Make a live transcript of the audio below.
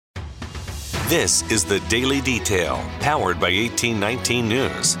This is the Daily Detail, powered by 1819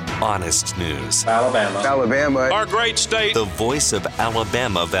 News. Honest news. Alabama. Our great state. The voice of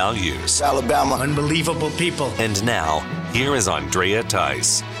Alabama values. Alabama. Unbelievable people. And now, here is Andrea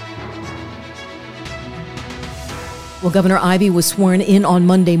Tice. Well, Governor Ivey was sworn in on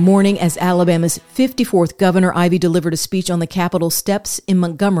Monday morning as Alabama's 54th governor. Ivey delivered a speech on the Capitol steps in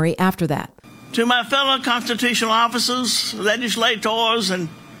Montgomery after that. To my fellow constitutional officers, legislators, and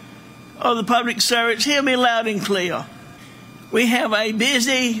other public servants, hear me loud and clear. We have a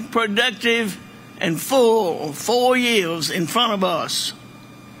busy, productive, and full 4 years in front of us.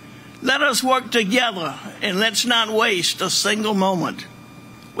 Let us work together, and let's not waste a single moment.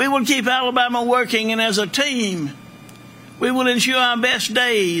 We will keep Alabama working, and as a team, we will ensure our best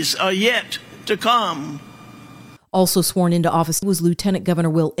days are yet to come. Also sworn into office was Lieutenant Governor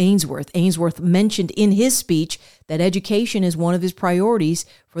Will Ainsworth. Ainsworth mentioned in his speech that education is one of his priorities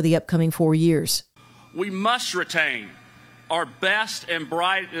for the upcoming 4 years. We must retain our best and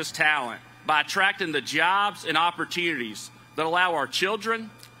brightest talent by attracting the jobs and opportunities that allow our children,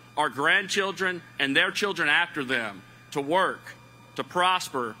 our grandchildren, and their children after them to work, to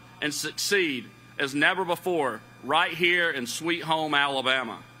prosper, and succeed as never before right here in sweet home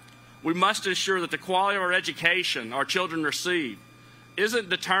Alabama. We must ensure that the quality of our education our children receive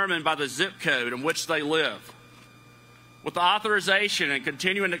isn't determined by the zip code in which they live. With the authorization and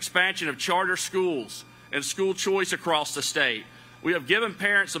continuing expansion of charter schools and school choice across the state, we have given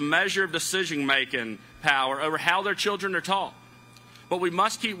parents a measure of decision-making power over how their children are taught. But we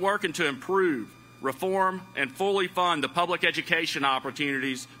must keep working to improve, reform, and fully fund the public education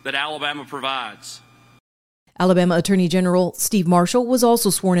opportunities that Alabama provides. Alabama Attorney General Steve Marshall was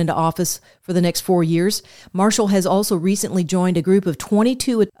also sworn into office for the next 4 years. Marshall has also recently joined a group of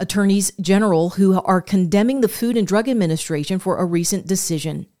 22 attorneys general who are condemning the Food and Drug Administration for a recent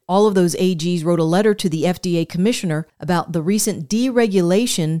decision. All of those AGs wrote a letter to the FDA commissioner about the recent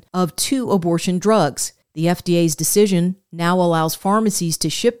deregulation of 2 abortion drugs. The FDA's decision now allows pharmacies to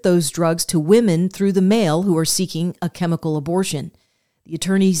ship those drugs to women through the mail who are seeking a chemical abortion. The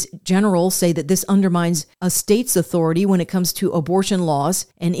attorneys general say that this undermines a state's authority when it comes to abortion laws,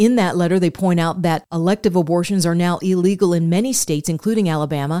 and in that letter they point out that elective abortions are now illegal in many states, including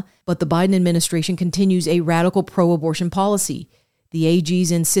Alabama, but the Biden administration continues a radical pro-abortion policy. The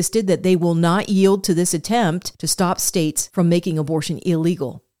AGs insisted that they will not yield to this attempt to stop states from making abortion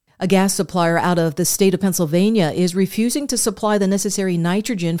illegal. A gas supplier out of the state of Pennsylvania is refusing to supply the necessary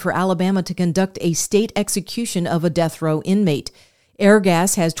nitrogen for Alabama to conduct a state execution of a death row inmate.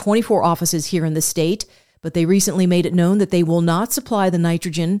 Airgas has 24 offices here in the state, but they recently made it known that they will not supply the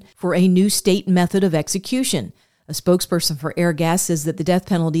nitrogen for a new state method of execution. A spokesperson for Airgas says that the death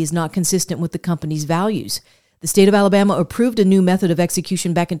penalty is not consistent with the company's values. The state of Alabama approved a new method of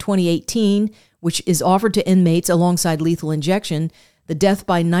execution back in 2018, which is offered to inmates alongside lethal injection. The death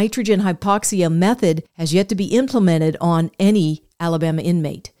by nitrogen hypoxia method has yet to be implemented on any Alabama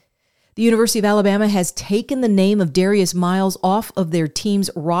inmate. The University of Alabama has taken the name of Darius Miles off of their team's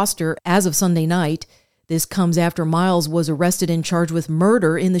roster as of Sunday night. This comes after Miles was arrested and charged with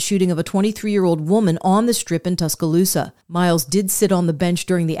murder in the shooting of a 23-year-old woman on the Strip in Tuscaloosa. Miles did sit on the bench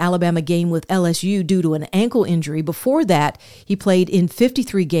during the Alabama game with LSU due to an ankle injury. Before that, he played in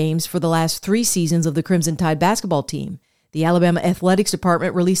 53 games for the last 3 seasons of the Crimson Tide basketball team. The Alabama Athletics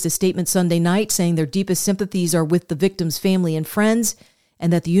Department released a statement Sunday night saying their deepest sympathies are with the victim's family and friends,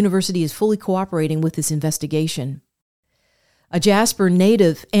 and that the university is fully cooperating with this investigation. A Jasper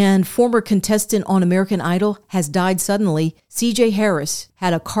native and former contestant on American Idol has died suddenly. C.J. Harris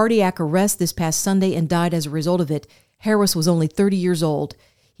had a cardiac arrest this past Sunday and died as a result of it. Harris was only 30 years old.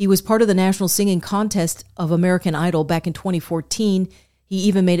 He was part of the national singing contest of American Idol back in 2014. He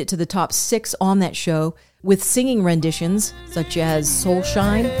even made it to the top 6 on that show with singing renditions such as Soul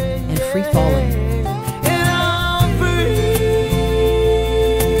Shine and Free Fallin'.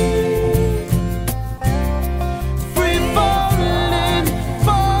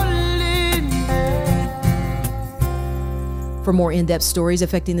 For more in-depth stories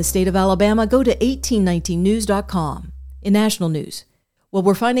affecting the state of Alabama, go to 1819news.com. In national news, well,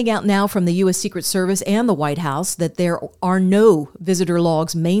 we're finding out now from the U.S. Secret Service and the White House that there are no visitor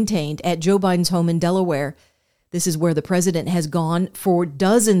logs maintained at Joe Biden's home in Delaware. This is where the president has gone for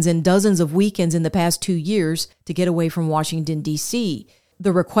dozens and dozens of weekends in the past 2 years to get away from Washington, D.C.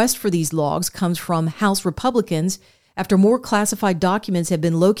 The request for these logs comes from House Republicans after more classified documents have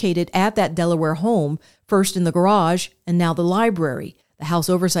been located at that Delaware home, first in the garage and now the library. The House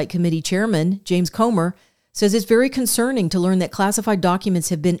Oversight Committee chairman, James Comer, says it's very concerning to learn that classified documents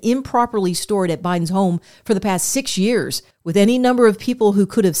have been improperly stored at Biden's home for the past 6 years, with any number of people who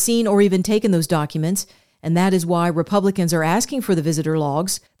could have seen or even taken those documents. And that is why Republicans are asking for the visitor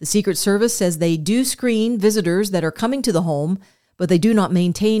logs. The Secret Service says they do screen visitors that are coming to the home, but they do not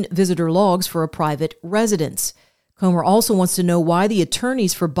maintain visitor logs for a private residence. Comer also wants to know why the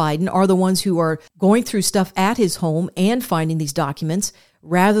attorneys for Biden are the ones who are going through stuff at his home and finding these documents,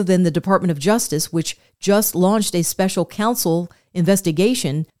 rather than the Department of Justice, which just launched a special counsel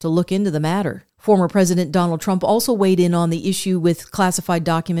investigation to look into the matter. Former President Donald Trump also weighed in on the issue with classified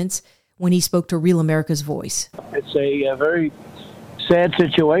documents when he spoke to Real America's Voice. It's a very sad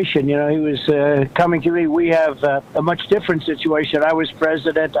situation. You know, he was coming to me. We have a much different situation. I was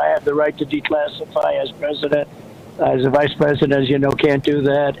president. I have the right to declassify as president. As a vice president, as you know, can't do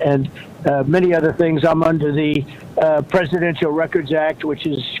that. And many other things. I'm under the Presidential Records Act, which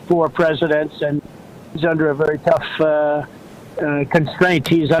is for presidents, and he's under a very tough constraint.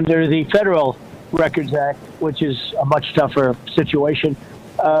 He's under the Federal Records Act, which is a much tougher situation.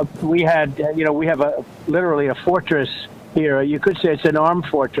 We have literally a fortress here. You could say it's an armed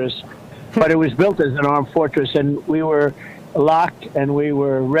fortress, but it was built as an armed fortress, and we were locked, and we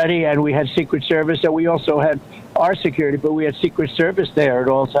were ready, and we had Secret Service, and we also had our security, but we had Secret Service there at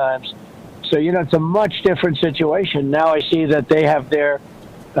all times. So, you know, it's a much different situation. Now I see that they have their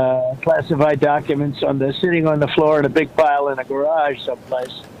classified documents sitting on the floor in a big pile in a garage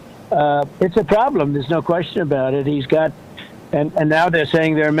someplace. It's a problem. There's no question about it. He's got, and now they're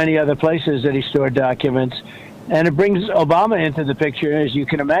saying there are many other places that he stored documents. And it brings Obama into the picture, as you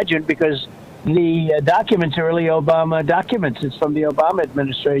can imagine, because the documents are really Obama documents. It's from the Obama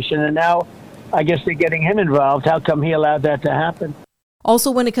administration. And now I guess they're getting him involved. How come he allowed that to happen?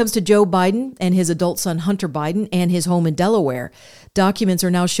 Also, when it comes to Joe Biden and his adult son, Hunter Biden, and his home in Delaware, documents are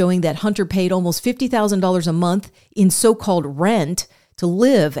now showing that Hunter paid almost $50,000 a month in so-called rent to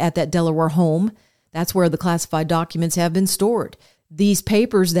live at that Delaware home. That's where the classified documents have been stored. These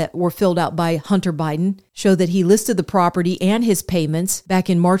papers that were filled out by Hunter Biden show that he listed the property and his payments back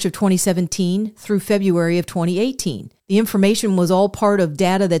in March of 2017 through February of 2018. The information was all part of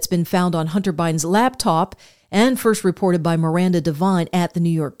data that's been found on Hunter Biden's laptop and first reported by Miranda Devine at the New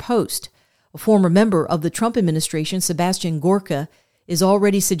York Post. A former member of the Trump administration, Sebastian Gorka, is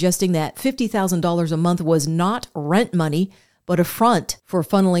already suggesting that $50,000 a month was not rent money, but a front for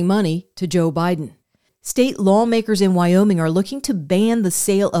funneling money to Joe Biden. State lawmakers in Wyoming are looking to ban the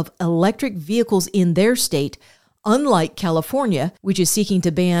sale of electric vehicles in their state, unlike California, which is seeking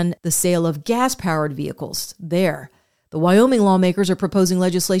to ban the sale of gas-powered vehicles there. The Wyoming lawmakers are proposing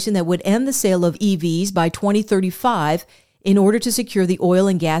legislation that would end the sale of EVs by 2035 in order to secure the oil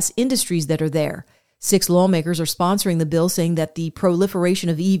and gas industries that are there. 6 lawmakers are sponsoring the bill, saying that the proliferation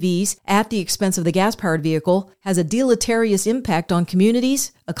of EVs at the expense of the gas-powered vehicle has a deleterious impact on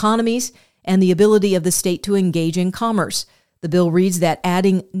communities, economies, and the ability of the state to engage in commerce. The bill reads that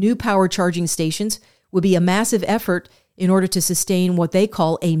adding new power charging stations would be a massive effort in order to sustain what they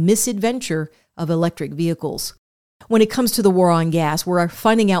call a misadventure of electric vehicles. When it comes to the war on gas, we're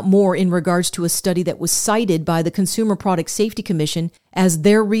finding out more in regards to a study that was cited by the Consumer Product Safety Commission as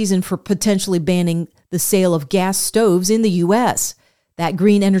their reason for potentially banning the sale of gas stoves in the U.S. That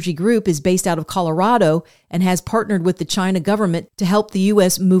green energy group is based out of Colorado and has partnered with the China government to help the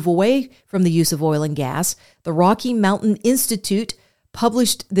U.S. move away from the use of oil and gas. The Rocky Mountain Institute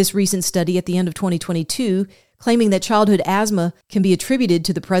published this recent study at the end of 2022, claiming that childhood asthma can be attributed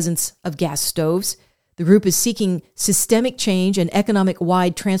to the presence of gas stoves. The group is seeking systemic change and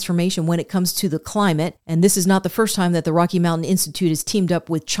economic-wide transformation when it comes to the climate, and this is not the first time that the Rocky Mountain Institute has teamed up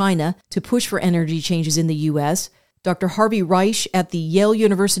with China to push for energy changes in the U.S. Dr. Harvey Reich at the Yale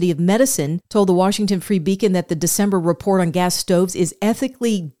University of Medicine told the Washington Free Beacon that the December report on gas stoves is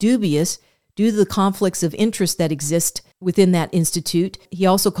ethically dubious due to the conflicts of interest that exist within that institute. He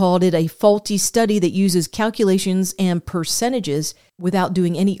also called it a faulty study that uses calculations and percentages without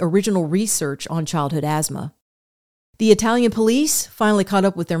doing any original research on childhood asthma. The Italian police finally caught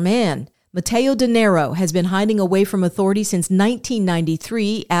up with their man. Matteo De Niro has been hiding away from authorities since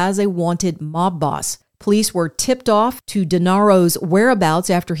 1993 as a wanted mob boss. Police were tipped off to De Niro's whereabouts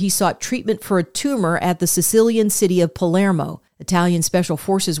after he sought treatment for a tumor at the Sicilian city of Palermo. Italian special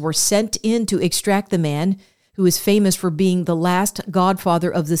forces were sent in to extract the man, who is famous for being the last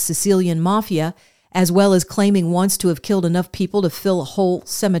godfather of the Sicilian mafia, as well as claiming once to have killed enough people to fill a whole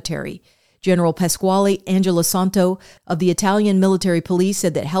cemetery. General Pasquale Angelisanto of the Italian military police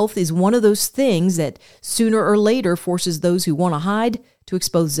said that health is one of those things that sooner or later forces those who want to hide to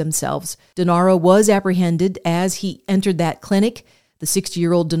expose themselves. De Niro was apprehended as he entered that clinic. The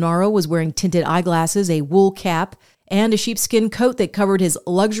 60-year-old Denaro was wearing tinted eyeglasses, a wool cap, and a sheepskin coat that covered his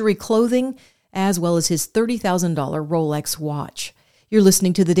luxury clothing, as well as his $30,000 Rolex watch. You're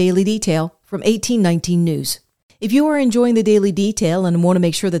listening to The Daily Detail from 1819 News. If you are enjoying The Daily Detail and want to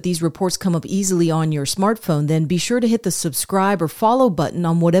make sure that these reports come up easily on your smartphone, then be sure to hit the subscribe or follow button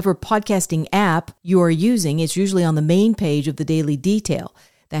on whatever podcasting app you are using. It's usually on the main page of The Daily Detail.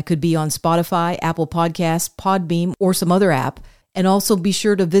 That could be on Spotify, Apple Podcasts, Podbeam, or some other app. And also be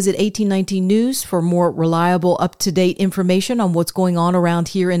sure to visit 1819 News for more reliable, up-to-date information on what's going on around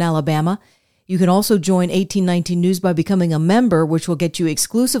here in Alabama. You can also join 1819 News by becoming a member, which will get you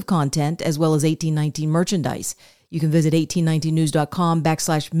exclusive content as well as 1819 merchandise. You can visit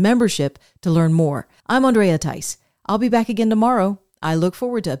 1819news.com/membership to learn more. I'm Andrea Tice. I'll be back again tomorrow. I look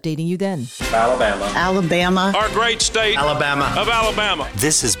forward to updating you then. Alabama. Our great state. Alabama. Of Alabama.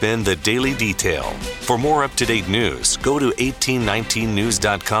 This has been The Daily Detail. For more up-to-date news, go to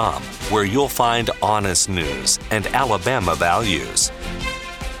 1819news.com, where you'll find honest news and Alabama values.